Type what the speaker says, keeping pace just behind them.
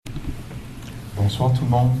Bonsoir tout le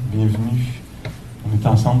monde, bienvenue. On est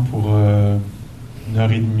ensemble pour 1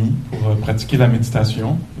 heure et demie pour pratiquer la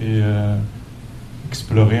méditation et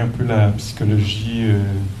explorer un peu la psychologie,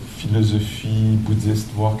 philosophie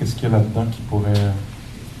bouddhiste, voir qu'est-ce qu'il y a là-dedans qui pourrait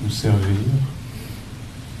nous servir.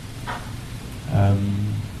 Je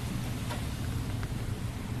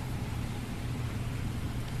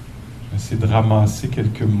vais essayer de ramasser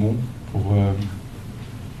quelques mots pour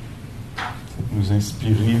nous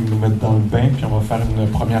inspirer, nous mettre dans le bain, puis on va faire une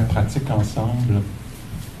première pratique ensemble.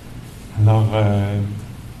 Alors,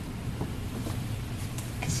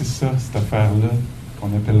 qu'est-ce que c'est ça, cette affaire-là,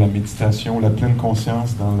 qu'on appelle la méditation, la pleine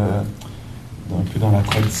conscience un peu dans la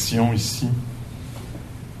tradition ici,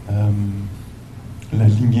 la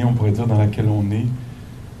lignée, on pourrait dire, dans laquelle on est.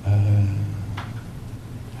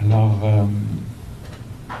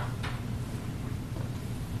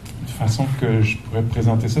 Une façon que je pourrais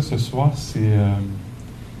présenter ça ce soir, c'est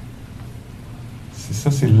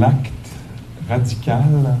l'acte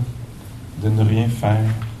radical de ne rien faire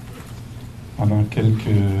pendant quelques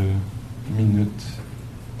minutes,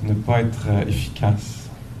 de ne pas être efficace,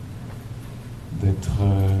 d'être,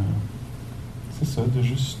 de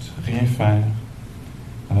juste rien faire.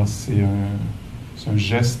 Alors c'est un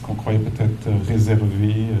geste qu'on croyait peut-être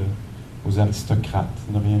réservé aux aristocrates,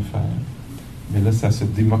 ne rien faire. Mais là, ça se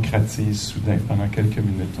démocratise soudain pendant quelques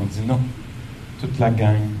minutes. On dit non, toute la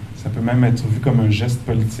gang. Ça peut même être vu comme un geste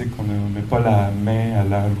politique. On ne met pas la main à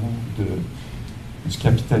la roue du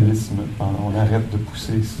capitalisme. On arrête de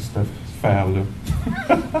pousser cette affaire-là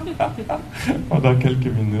pendant quelques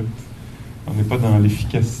minutes. On n'est pas dans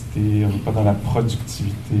l'efficacité, on n'est pas dans la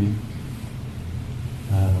productivité.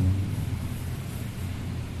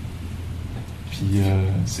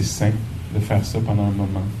 C'est sain de faire ça pendant un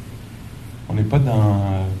moment. On n'est pas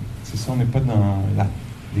dans, on n'est pas dans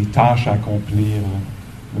les tâches à accomplir.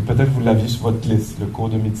 Mais peut-être vous l'aviez sur votre liste, le cours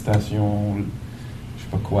de méditation, je sais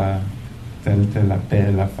pas quoi, tel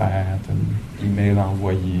appel à faire, tel email à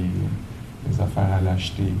envoyer, des affaires à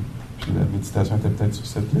l'acheter. Puis la méditation était peut-être sur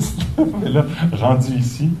cette liste-là. Mais là, rendu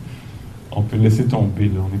ici, on peut laisser tomber.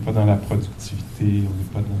 Là. On n'est pas dans la productivité, on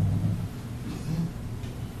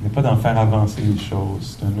n'est pas dans faire avancer les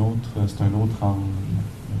choses. C'est un autre angle.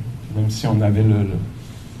 Même si on avait le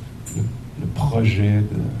projet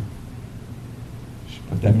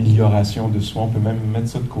d'amélioration de soi, on peut même mettre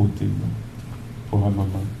ça de côté là, pour un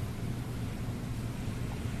moment.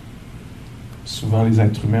 Souvent, les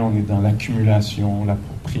êtres humains, on est dans l'accumulation,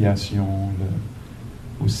 l'appropriation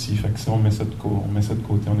aussi. Fait que ça, on met ça de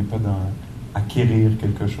côté. On n'est pas dans acquérir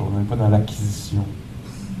quelque chose, on n'est pas dans l'acquisition.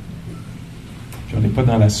 Puis on n'est pas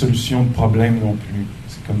dans la solution de problème non plus.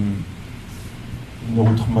 C'est comme une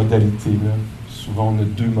autre modalité. Là. Souvent, on a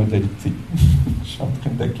deux modalités. Je suis en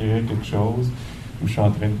train d'acquérir quelque chose ou je suis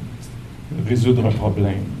en train de résoudre un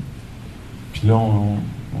problème. Puis là, on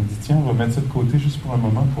dit, tiens, on va mettre ça de côté juste pour un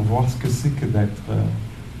moment pour voir ce que c'est que d'être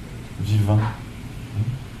vivant.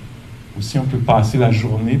 Aussi, on peut passer la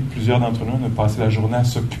journée, plusieurs d'entre nous, on a passé la journée à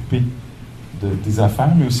s'occuper des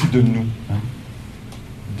affaires, mais aussi de nous. Hein,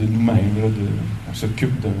 de nous-mêmes. Là, on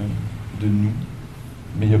s'occupe de nous.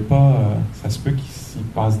 Mais il n'y a pas... ça se peut qu'il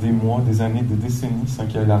passe des mois, des années, des décennies sans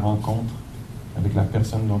qu'il y ait la rencontre avec la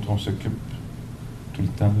personne dont on s'occupe tout le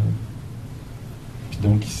temps. Là. Puis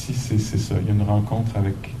donc ici, c'est ça. Il y a une rencontre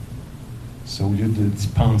avec ça. Au lieu d'y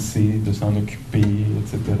penser, de s'en occuper,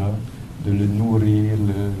 etc., de le nourrir,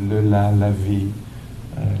 le laver,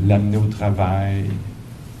 l'amener au travail.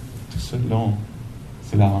 Tout ça, là,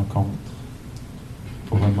 c'est la rencontre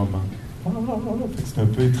pour un moment. C'est un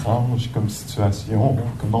peu étrange comme situation.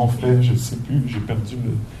 Comment on fait? Je ne sais plus. J'ai perdu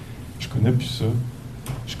je connais plus ça.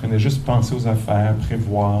 Je connais juste penser aux affaires,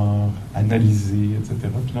 prévoir, analyser, etc.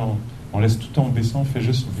 Puis là, on laisse tout tomber ça. On fait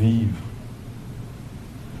juste vivre.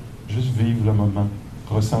 Juste vivre le moment.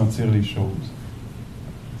 Ressentir les choses.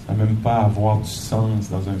 Ça n'a même pas à avoir du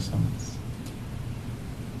sens dans un sens.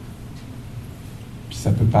 Puis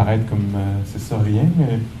ça peut paraître comme, c'est ça, rien,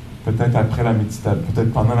 mais peut-être après la méditation,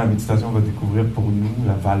 peut-être pendant la méditation, on va découvrir pour nous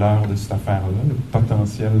la valeur de cette affaire-là, le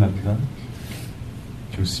potentiel là-dedans.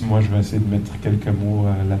 Puis aussi, moi, je vais essayer de mettre quelques mots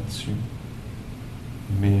là-dessus.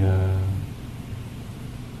 Mais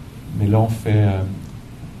là, on fait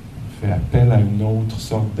appel à une autre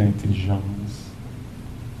sorte d'intelligence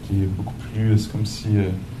qui est beaucoup plus... C'est comme si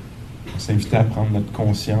on s'invitait à prendre notre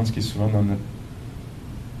conscience qui est souvent dans notre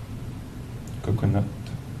coconut.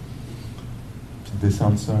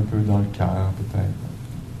 Descendre ça un peu dans le cœur, peut-être.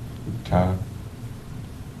 Le cœur.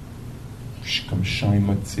 Comme champ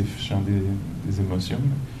émotif, champ des émotions,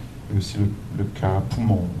 mais aussi le cœur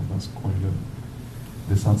poumon dans ce coin-là.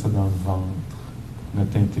 Descendre ça dans le ventre.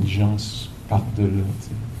 Notre intelligence parte de là.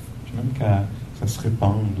 T'sais. Puis même que ça se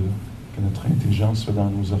répande, là, que notre intelligence soit dans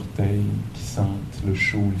nos orteils, qui sentent le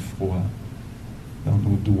chaud, le froid, dans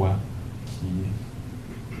nos doigts, qui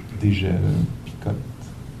dégèlent, picotent,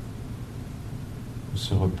 ou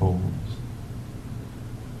se reposent.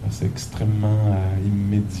 C'est extrêmement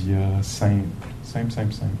immédiat, simple.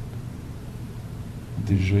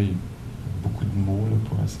 Déjà, il y a beaucoup de mots là,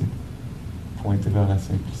 pour essayer de pointer vers la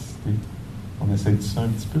simplicité. On essaye de ça un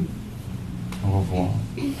petit peu. On va voir.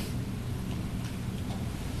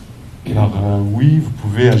 Alors, oui, vous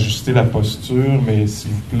pouvez ajuster la posture, mais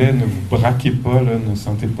s'il vous plaît, ne vous braquez pas, là, ne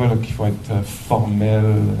sentez pas là, qu'il faut être formel.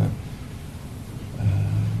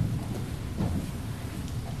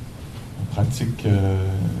 On va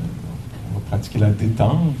pratiquer la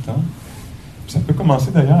détente. Hein? Ça peut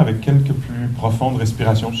commencer d'ailleurs avec quelques plus profondes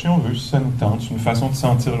respirations, si on veut, si ça nous tente. C'est une façon de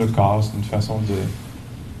sentir le corps, c'est une façon de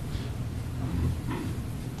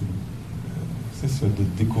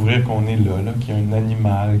découvrir qu'on est là, qu'il y a un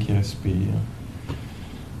animal qui respire.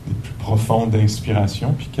 Des plus profondes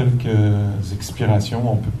inspirations, puis quelques expirations où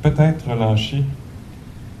on peut peut-être relâcher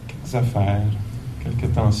quelques affaires,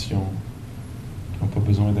 quelques tensions qui n'ont pas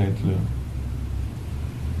besoin d'être là.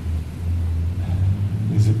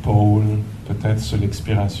 Les épaules, peut-être sur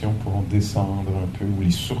l'expiration, pourront descendre un peu, ou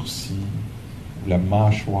les sourcils, ou la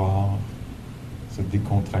mâchoire, se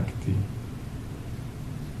décontracter.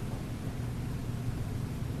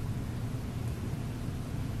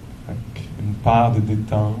 Une part de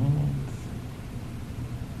détente,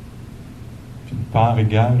 puis une part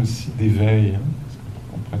égale aussi d'éveil. Hein, parce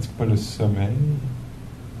qu'on ne pratique pas le sommeil,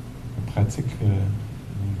 on pratique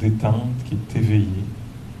une détente qui est éveillée,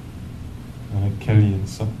 dans laquelle il y a une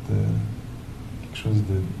sorte de quelque chose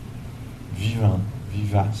de vivant,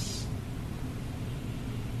 vivace.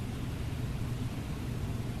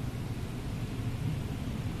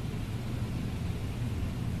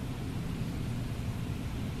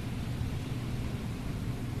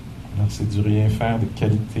 Alors c'est du rien faire de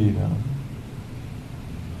qualité, là.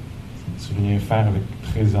 C'est du rien faire avec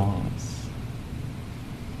présence.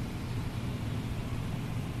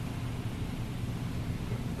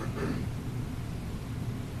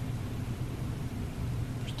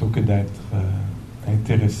 Plutôt que d'être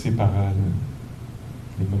intéressé par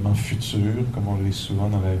les moments futurs, comme on l'est souvent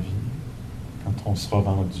dans la vie, quand on sera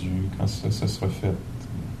rendu, quand ça sera fait.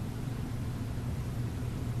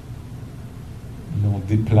 Là, on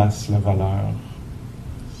déplace la valeur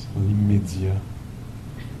sur l'immédiat.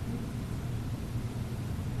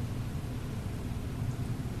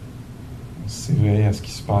 On s'éveille à ce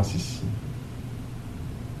qui se passe ici.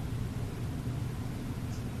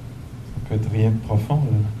 Ça peut être rien de profond,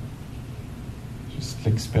 là. Juste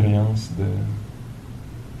l'expérience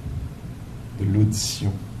de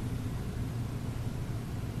l'audition.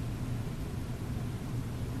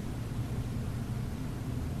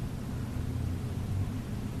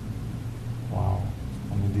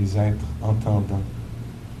 Des êtres entendants.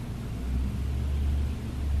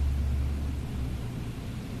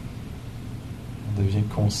 On devient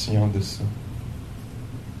conscient de ça.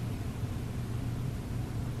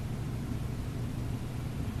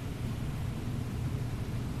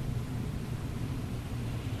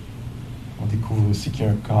 On découvre aussi qu'il y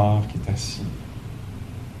a un corps qui est assis,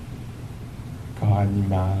 un corps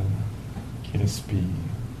animal qui respire.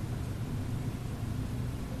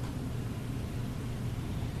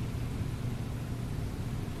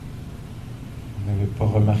 On n'avait pas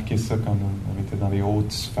remarqué ça quand on était dans les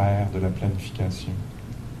hautes sphères de la planification,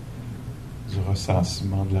 du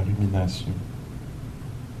ressassement, de la rumination.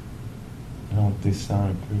 Là, on descend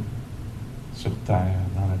un peu sur terre,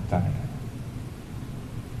 dans la terre.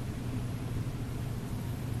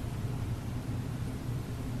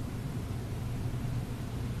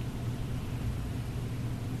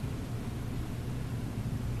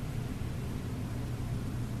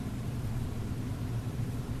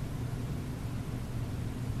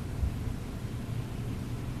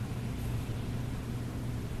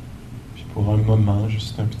 Pour un moment,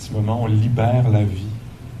 juste un petit moment, on libère la vie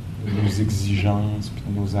de nos exigences, puis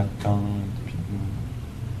de nos attentes, puis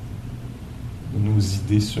de nos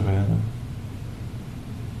idées sur elle.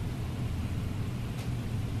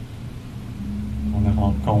 On la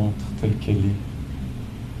rencontre telle qu'elle est,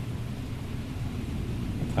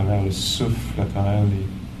 à travers le souffle, à travers les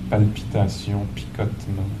palpitations,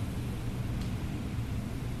 picotements.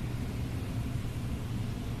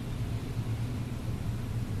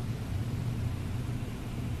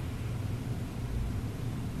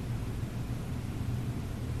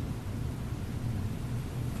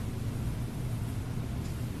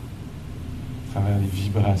 À travers les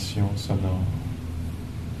vibrations sonores,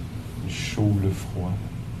 chaud ou le froid.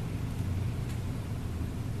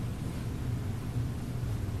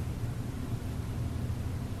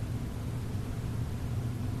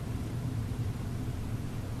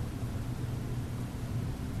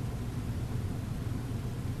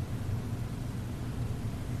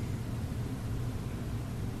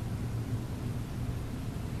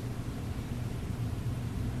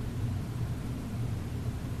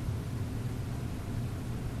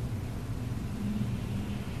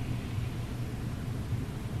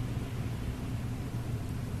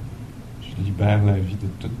 Libère la vie de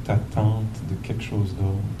toute attente de quelque chose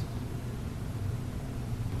d'autre.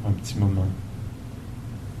 Pour un petit moment.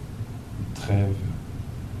 Une trêve.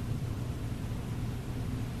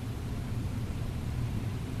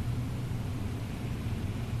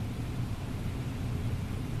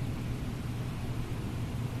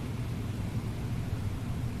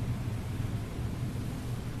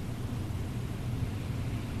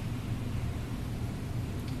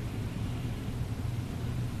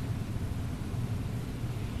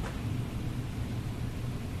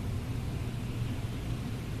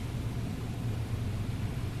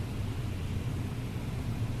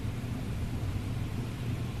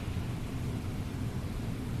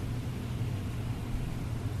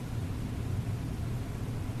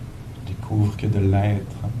 Découvre que de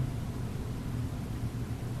l'être,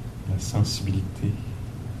 la sensibilité,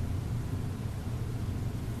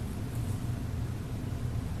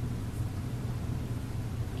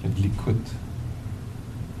 qu'il y a de l'écoute,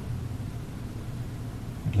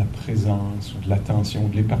 de la présence, ou de l'attention,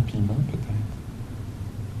 de l'éparpillement peut-être.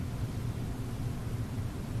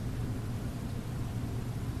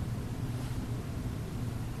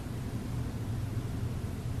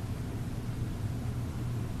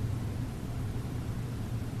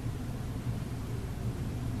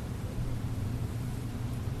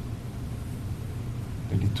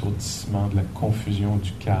 De l'étourdissement, de la confusion,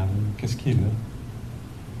 du calme. Qu'est-ce qui est là?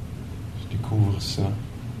 Je découvre ça.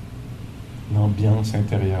 L'ambiance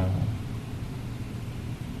intérieure.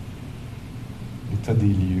 L'état des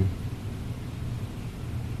lieux.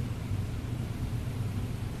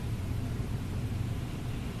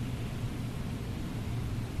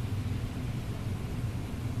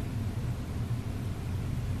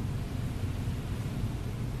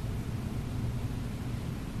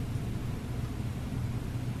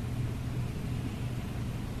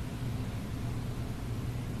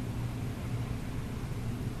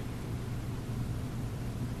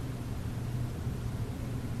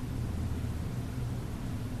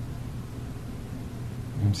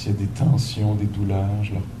 Même s'il y a des tensions, des douleurs,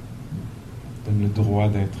 je leur donne le droit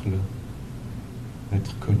d'être là,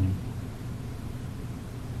 d'être connu.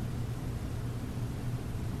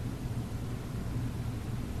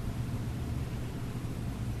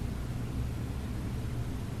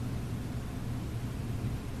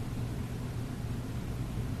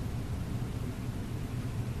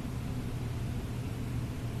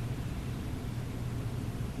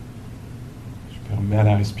 Je permets à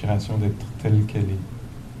la respiration d'être telle qu'elle est.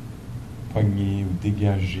 Poignée ou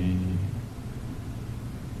dégagée,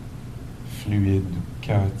 fluide,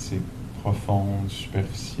 chaotique, profonde,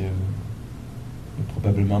 superficielle. Il n'y a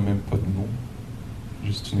probablement même pas de mots,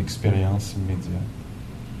 juste une expérience immédiate.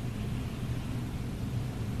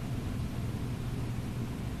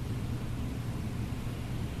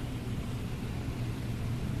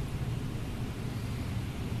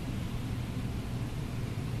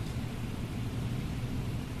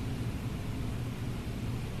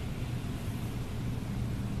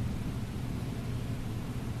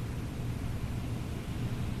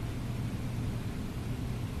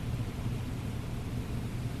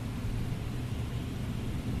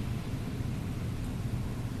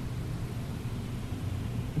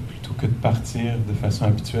 Que de partir de façon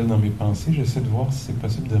habituelle dans mes pensées, j'essaie de voir si c'est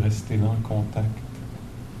possible de rester là en contact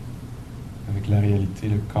avec la réalité,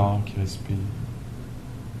 le corps qui respire,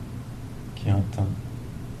 qui entend,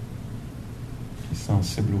 qui est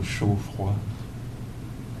sensible au chaud, au froid.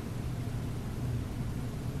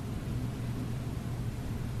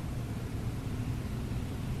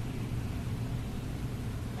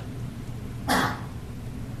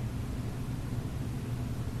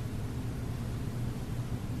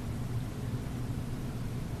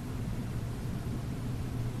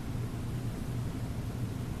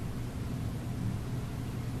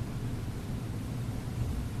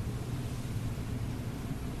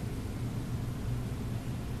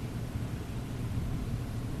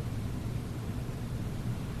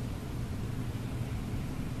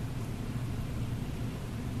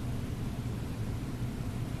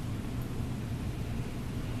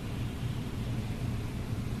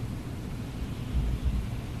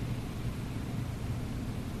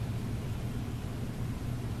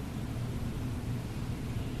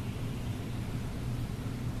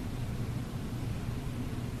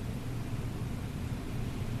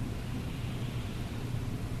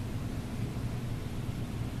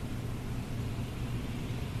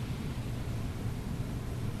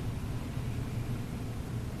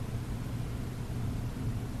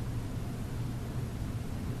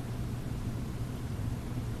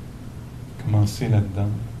 pensée là-dedans,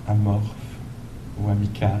 amorphe ou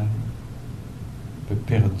amicale, un peu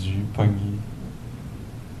perdue, pognée,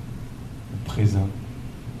 au présent.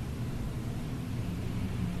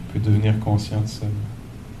 On peut devenir conscient de ça.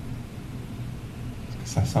 Est-ce que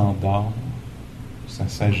ça s'endort, ou ça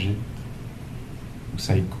s'agite, ou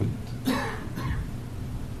ça écoute?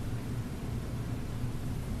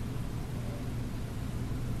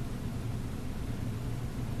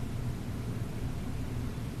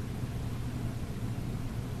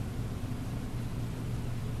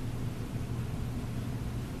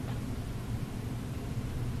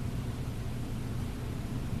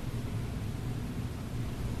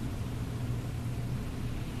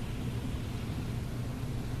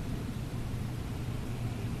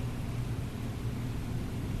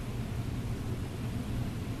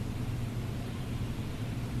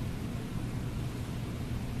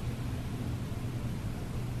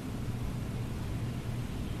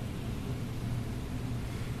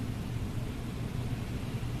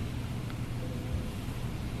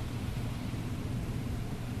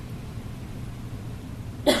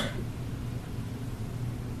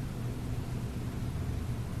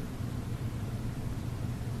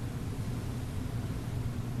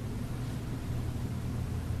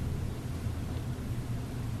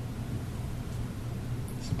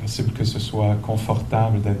 C'est possible que ce soit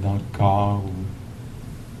confortable d'être dans le corps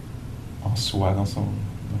ou en soi, dans son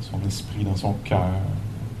esprit, dans son cœur,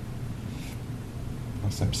 dans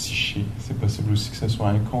sa psyché. C'est possible aussi que ce soit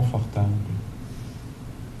inconfortable.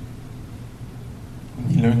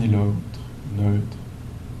 Ni l'un ni l'autre, neutre.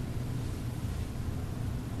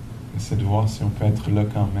 Essaie de voir si on peut être là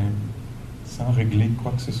quand même, sans régler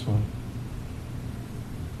quoi que ce soit.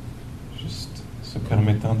 Juste se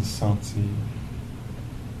permettant de sentir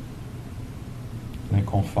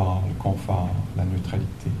l'inconfort, le confort, la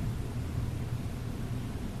neutralité.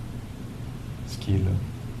 Ce qui est là.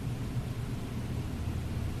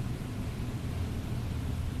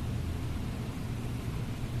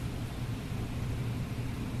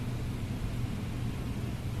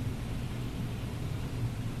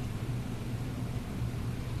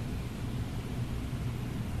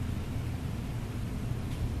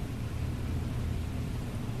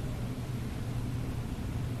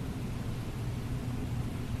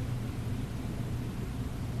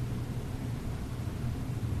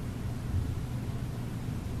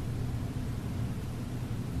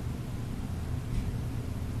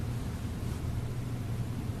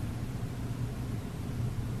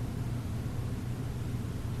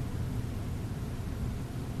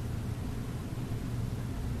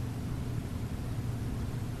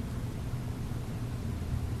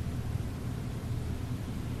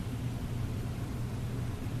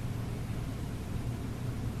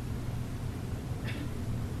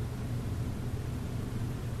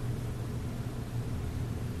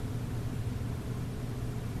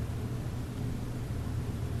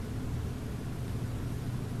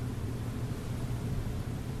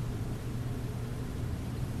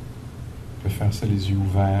 On peut faire ça les yeux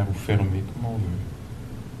ouverts ou fermés, comme on veut.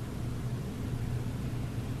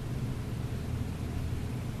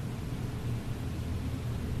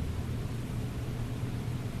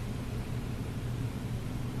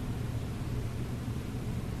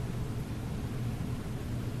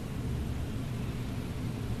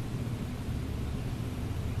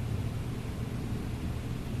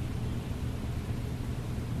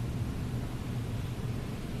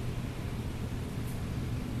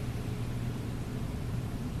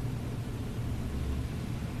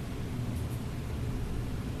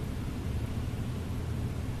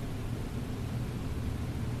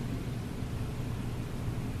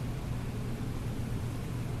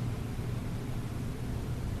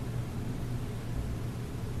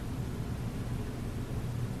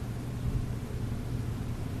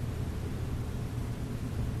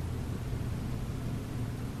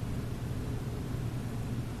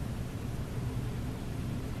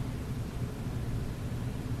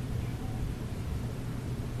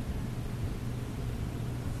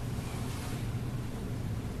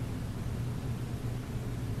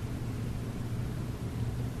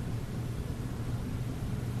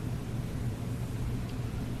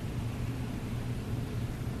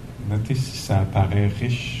 Notez si ça apparaît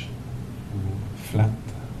riche ou flat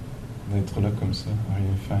d'être là comme ça, à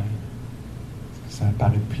rien faire. Est-ce que ça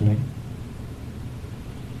apparaît plein?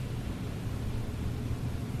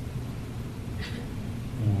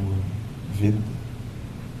 Ou vide?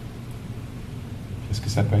 Est-ce que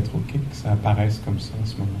ça peut être OK que ça apparaisse comme ça en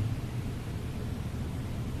ce moment?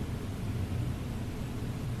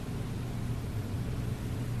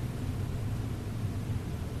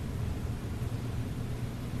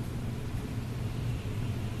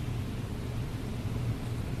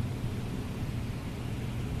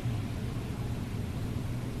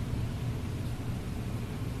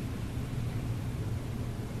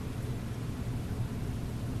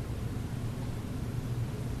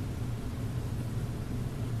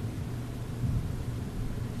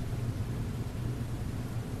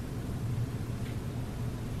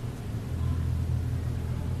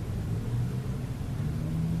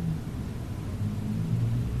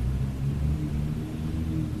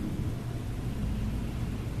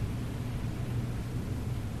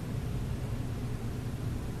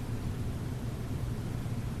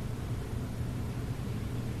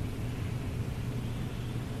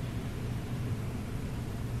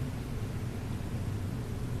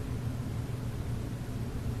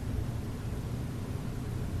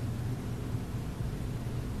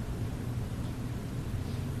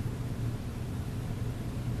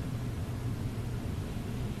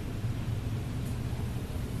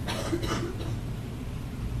 C'est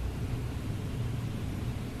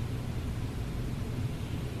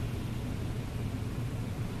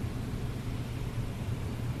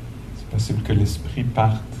possible que l'esprit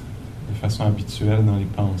parte de façon habituelle dans les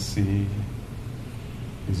pensées,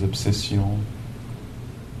 les obsessions.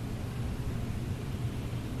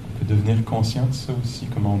 On peut devenir conscient de ça aussi,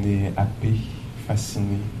 comme on est happé,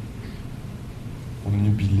 fasciné,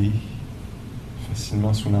 obnubilé,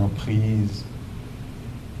 facilement sous l'emprise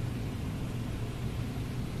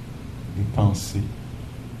des pensées,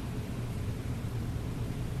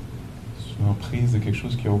 sous l'emprise de quelque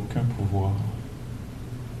chose qui n'a aucun pouvoir,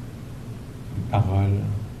 des paroles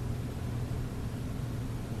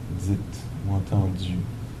dites ou entendues,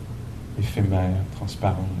 éphémères,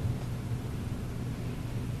 transparentes,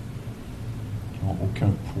 qui n'ont aucun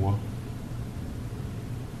poids.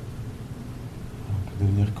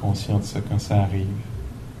 Devenir conscient de ça quand ça arrive,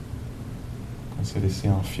 qu'on s'est laissé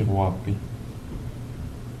enfiroiper,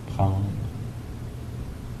 prendre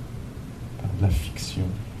par de la fiction.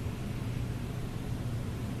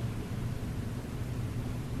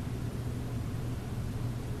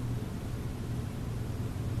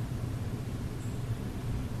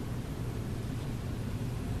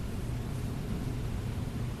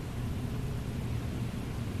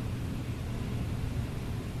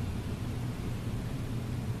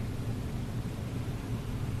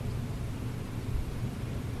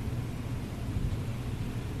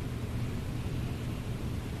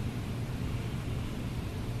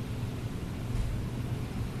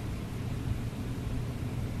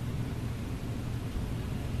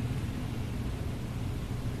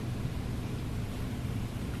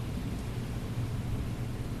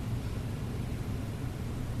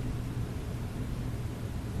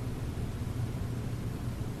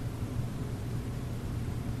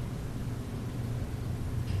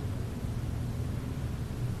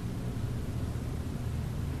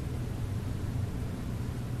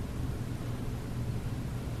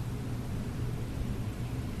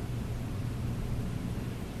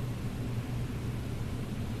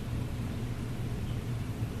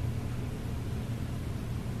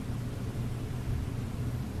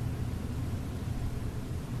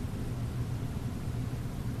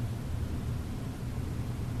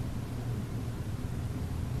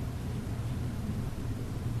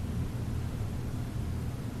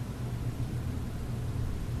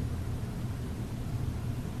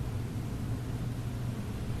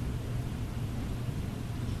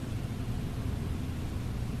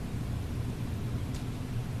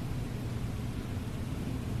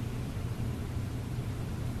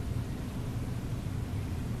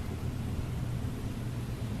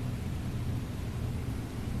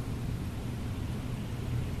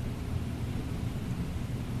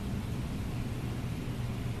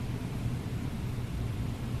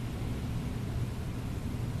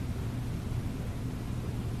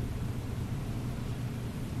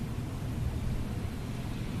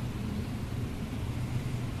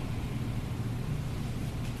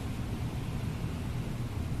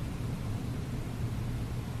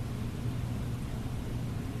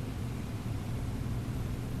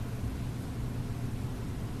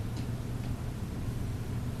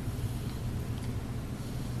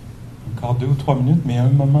 Encore 2 ou 3 minutes, mais un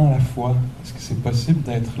moment à la fois. Est-ce que c'est possible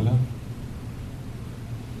d'être là?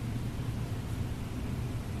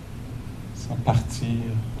 Sans partir,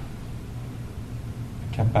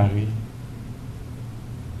 accaparer.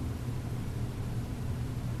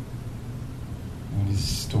 Dans les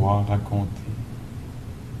histoires racontées.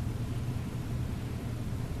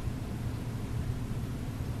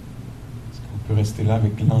 Est-ce qu'on peut rester là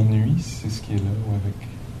avec l'ennui, si c'est ce qui est là, ou avec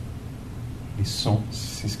les sons, si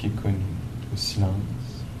c'est ce qui est connu, le silence,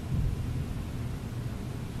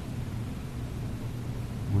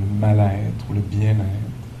 ou le mal-être, ou le bien-être?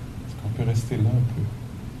 Est-ce qu'on peut rester là un peu,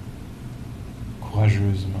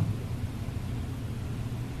 courageusement?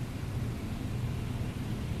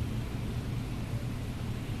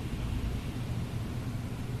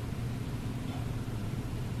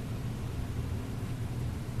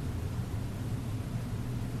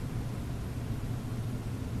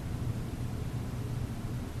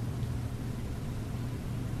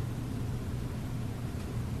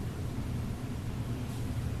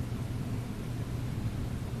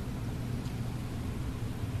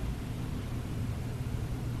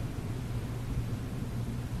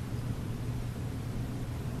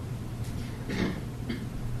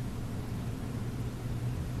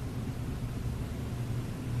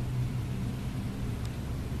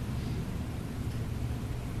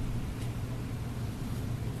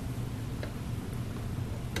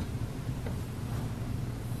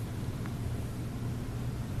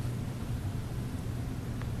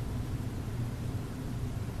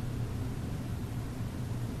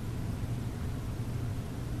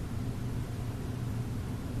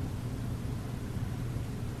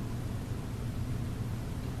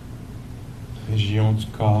 région du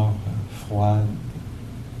corps froide,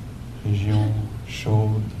 région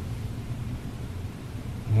chaude,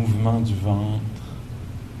 mouvement du ventre,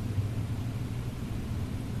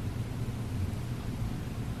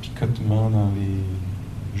 picotement dans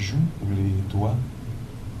les joues ou les doigts,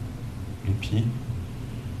 les pieds,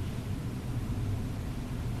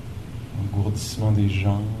 engourdissement des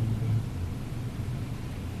jambes.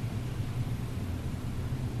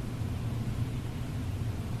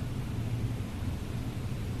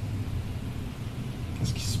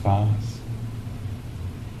 Qu'est-ce qui se passe?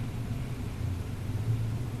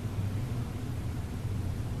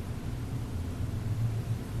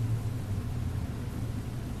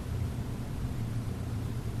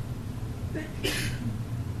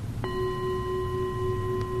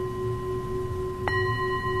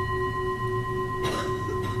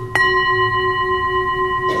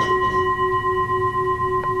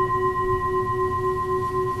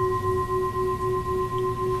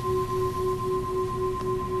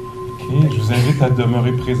 Je vous invite à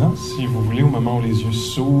demeurer présent, si vous voulez, au moment où les yeux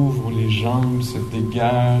s'ouvrent, où les jambes se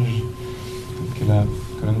dégagent, que la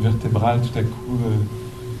colonne vertébrale tout à coup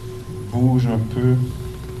bouge un peu,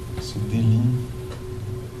 se délie.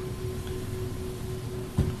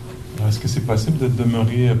 Alors, est-ce que c'est possible de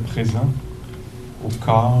demeurer présent au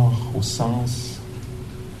corps, au sens,